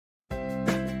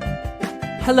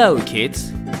Hello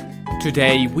kids!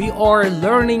 Today we are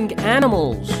learning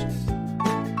animals.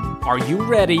 Are you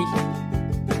ready?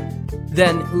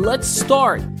 Then let's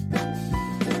start.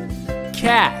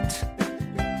 Cat,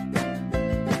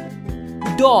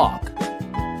 dog,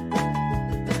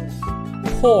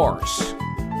 horse,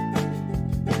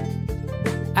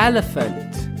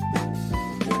 elephant,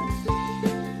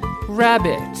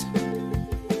 rabbit,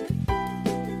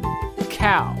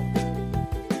 cow,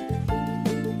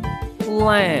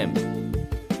 lamb,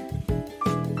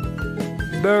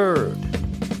 bird,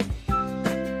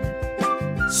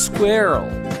 squirrel,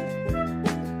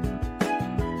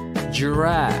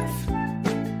 giraffe,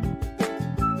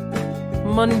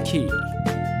 monkey,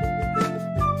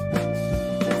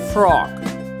 frog,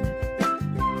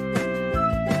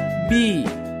 bee,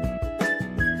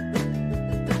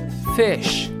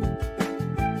 fish,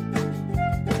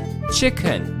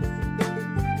 chicken,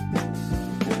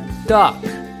 duck,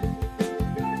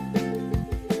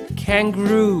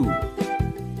 kangaroo,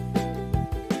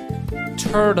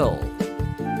 turtle,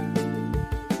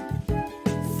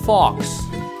 fox,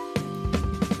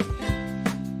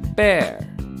 bear,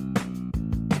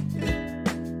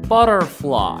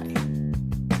 butterfly,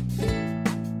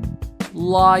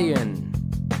 lion,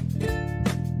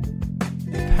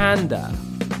 panda,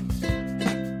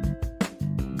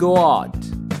 goat,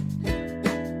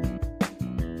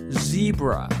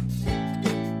 zebra,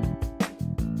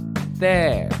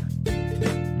 bear,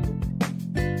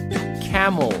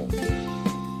 camel,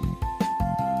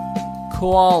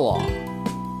 koala.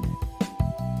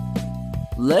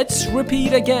 Let's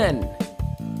repeat again.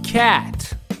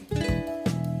 Cat,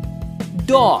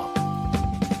 dog,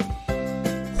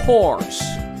 horse,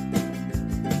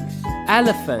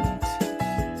 elephant,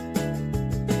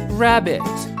 rabbit,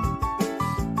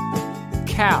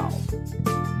 cow,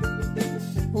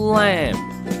 lamb,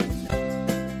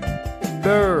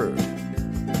 bird,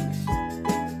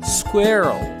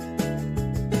 squirrel,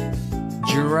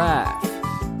 giraffe,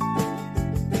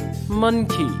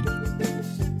 monkey,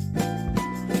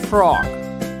 frog,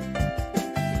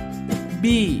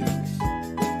 bee,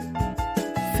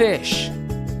 fish,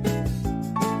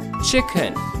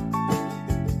 chicken,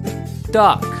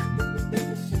 duck,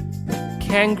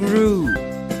 kangaroo,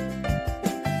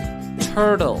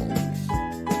 turtle,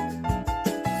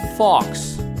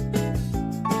 fox,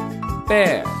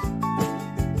 bear,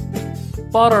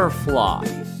 butterfly,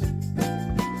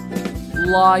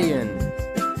 lion,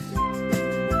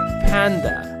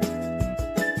 panda,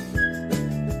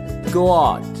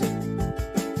 goat,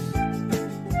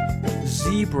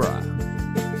 zebra,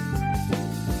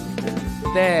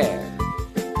 bear,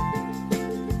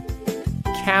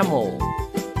 camel,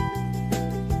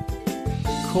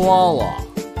 koala.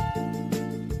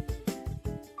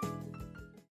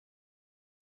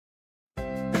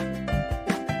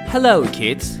 Hello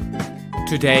kids!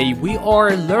 Today we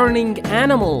are learning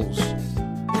animals.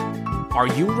 Are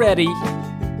you ready?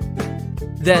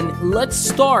 Then let's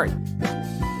start.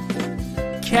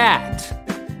 Cat,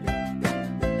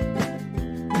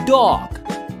 dog,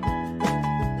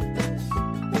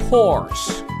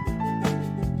 horse,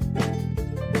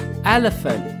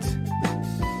 elephant,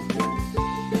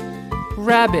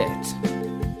 rabbit,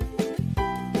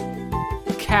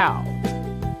 cow,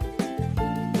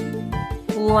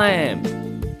 lamb,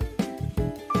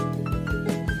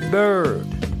 bird,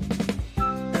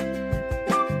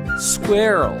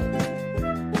 squirrel,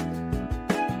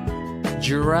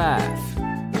 giraffe,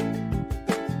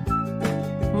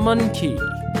 monkey,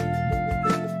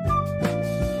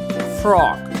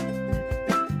 frog,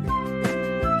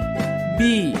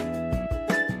 bee,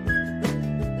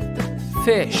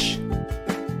 fish,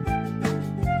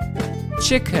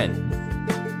 chicken,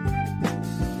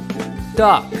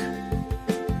 duck,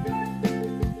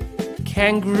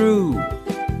 kangaroo,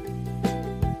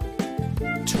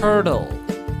 turtle,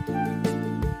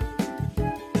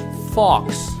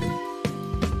 fox,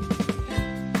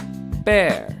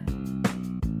 bear,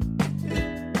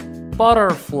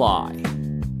 butterfly,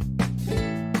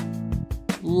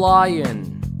 lion,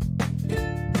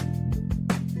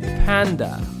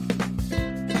 panda,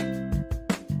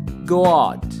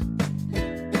 goat,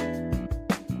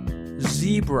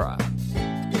 zebra,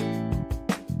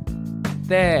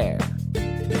 bear,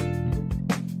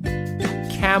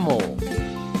 camel,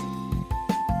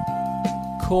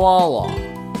 koala.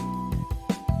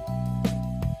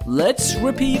 Let's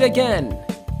repeat again.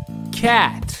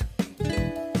 Cat,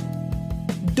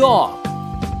 dog,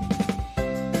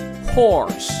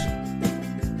 horse,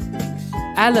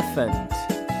 elephant,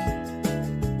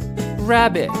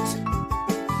 rabbit,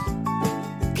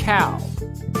 cow,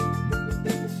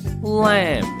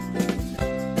 lamb,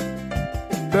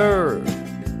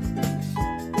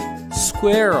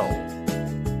 squirrel,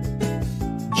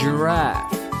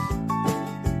 giraffe,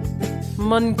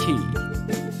 monkey,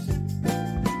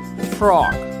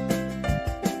 frog,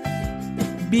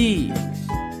 bee,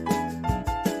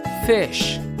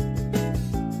 fish,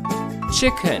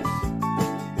 chicken,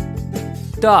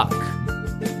 duck,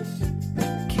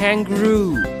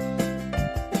 kangaroo,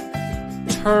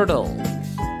 turtle,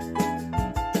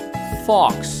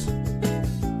 fox,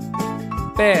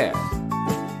 bear,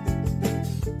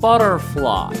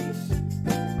 butterfly,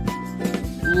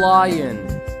 lion,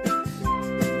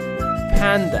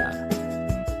 panda,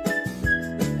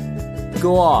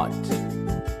 goat,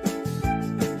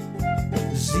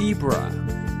 zebra,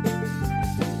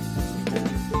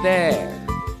 bear,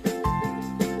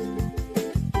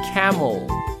 camel,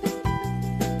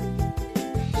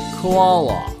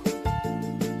 koala.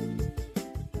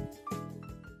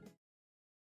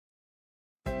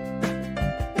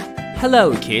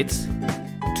 Hello kids,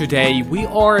 today we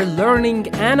are learning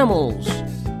animals.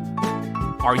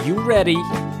 Are you ready?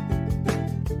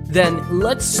 Then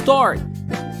let's start.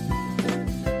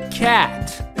 Cat,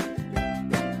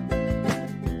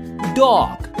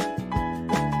 dog,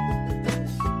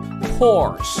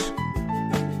 horse,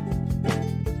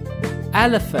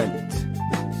 elephant,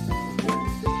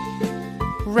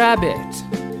 rabbit,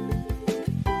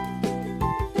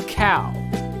 cow,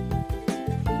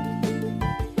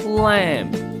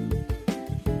 lamb,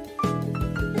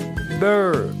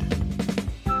 bird,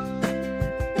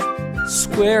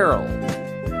 squirrel,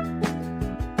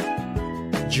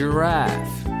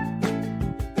 giraffe,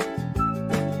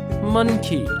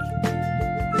 monkey,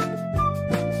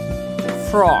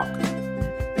 frog,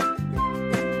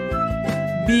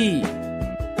 bee,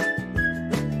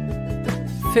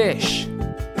 fish,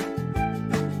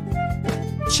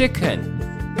 chicken,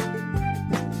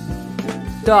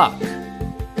 duck,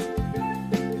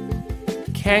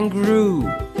 kangaroo,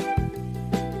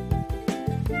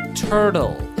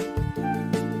 turtle,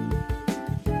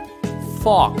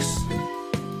 fox,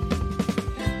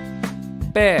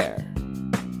 bear,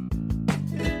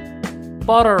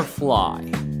 butterfly,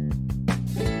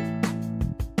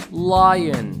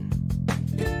 lion,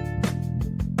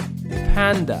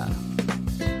 panda,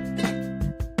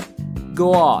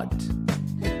 goat,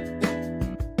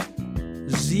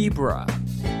 zebra,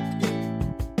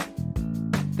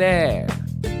 bear,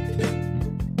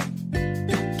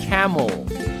 camel,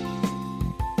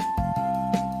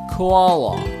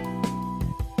 koala.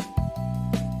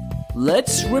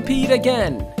 Let's repeat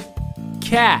again.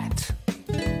 Cat,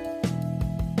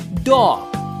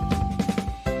 dog,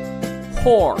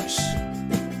 horse,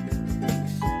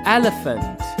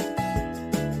 elephant,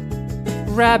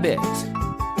 rabbit,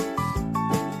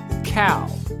 cow,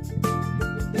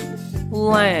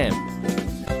 lamb,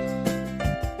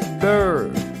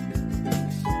 bird,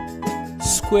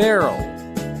 squirrel,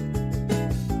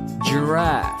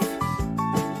 giraffe,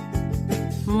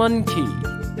 monkey,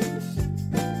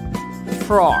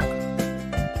 frog,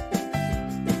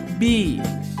 bee,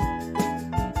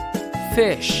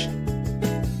 fish,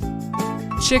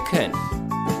 chicken,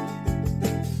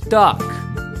 duck,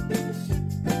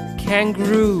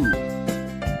 kangaroo,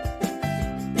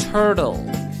 turtle,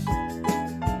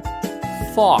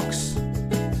 fox,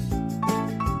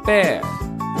 bear,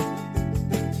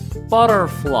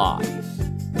 butterfly,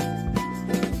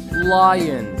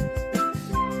 lion,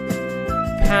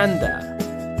 panda,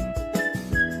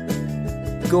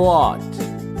 goat,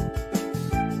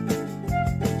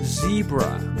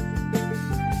 zebra,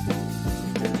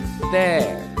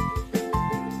 bear,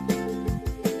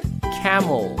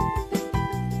 camel,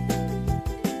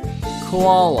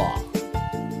 koala.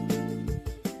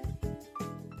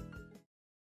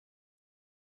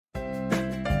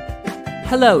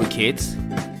 Hello kids,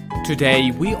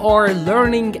 today we are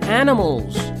learning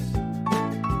animals.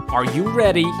 Are you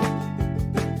ready?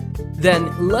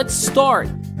 Then let's start.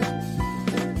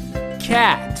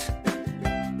 Cat,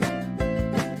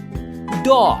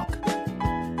 dog,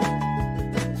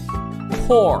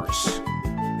 horse,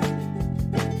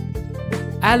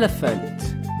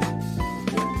 elephant,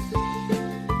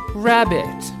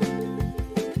 rabbit,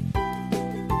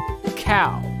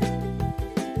 cow,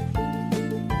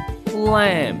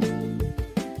 lamb,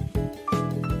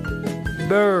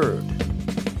 bird,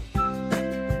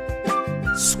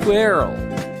 squirrel,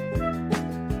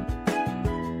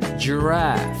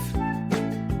 giraffe,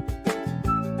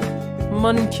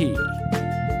 monkey,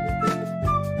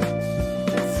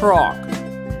 frog,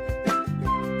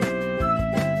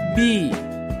 bee,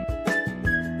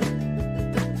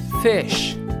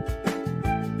 fish,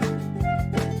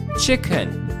 chicken,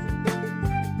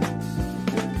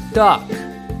 duck,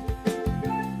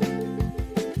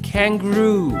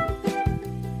 kangaroo,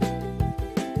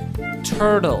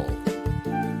 turtle,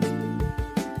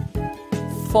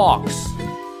 fox,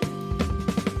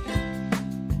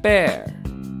 bear,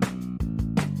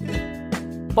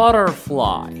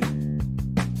 butterfly,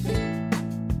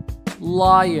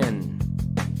 lion,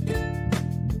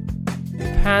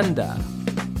 panda,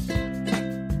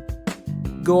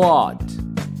 goat,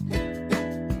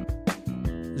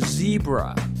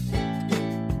 zebra,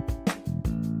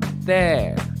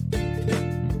 bear,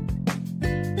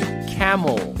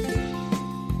 camel,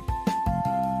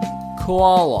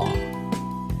 koala.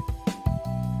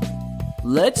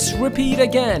 Let's repeat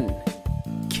again.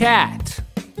 Cat,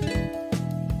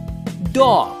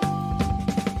 dog,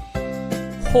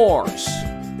 horse,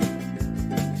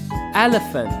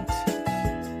 elephant,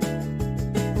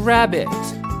 rabbit,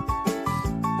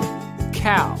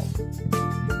 cow,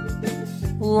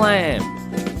 lamb,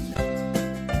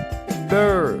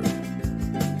 bird,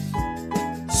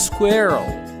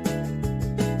 squirrel,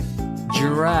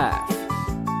 giraffe,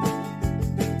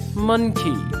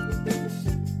 monkey,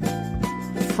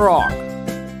 frog,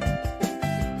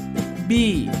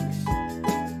 bee,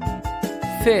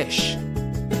 fish,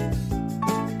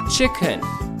 chicken,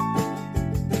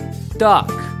 duck,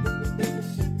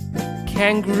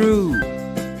 kangaroo,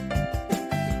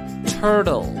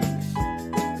 turtle,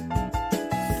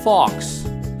 fox,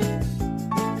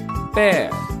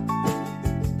 bear,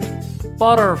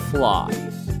 butterfly,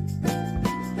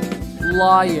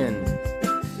 lion,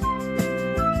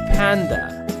 panda,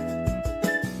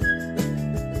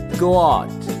 goat,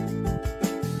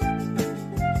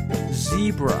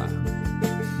 zebra,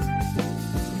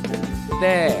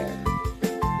 bear,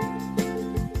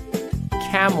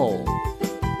 camel,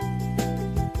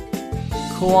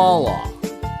 koala.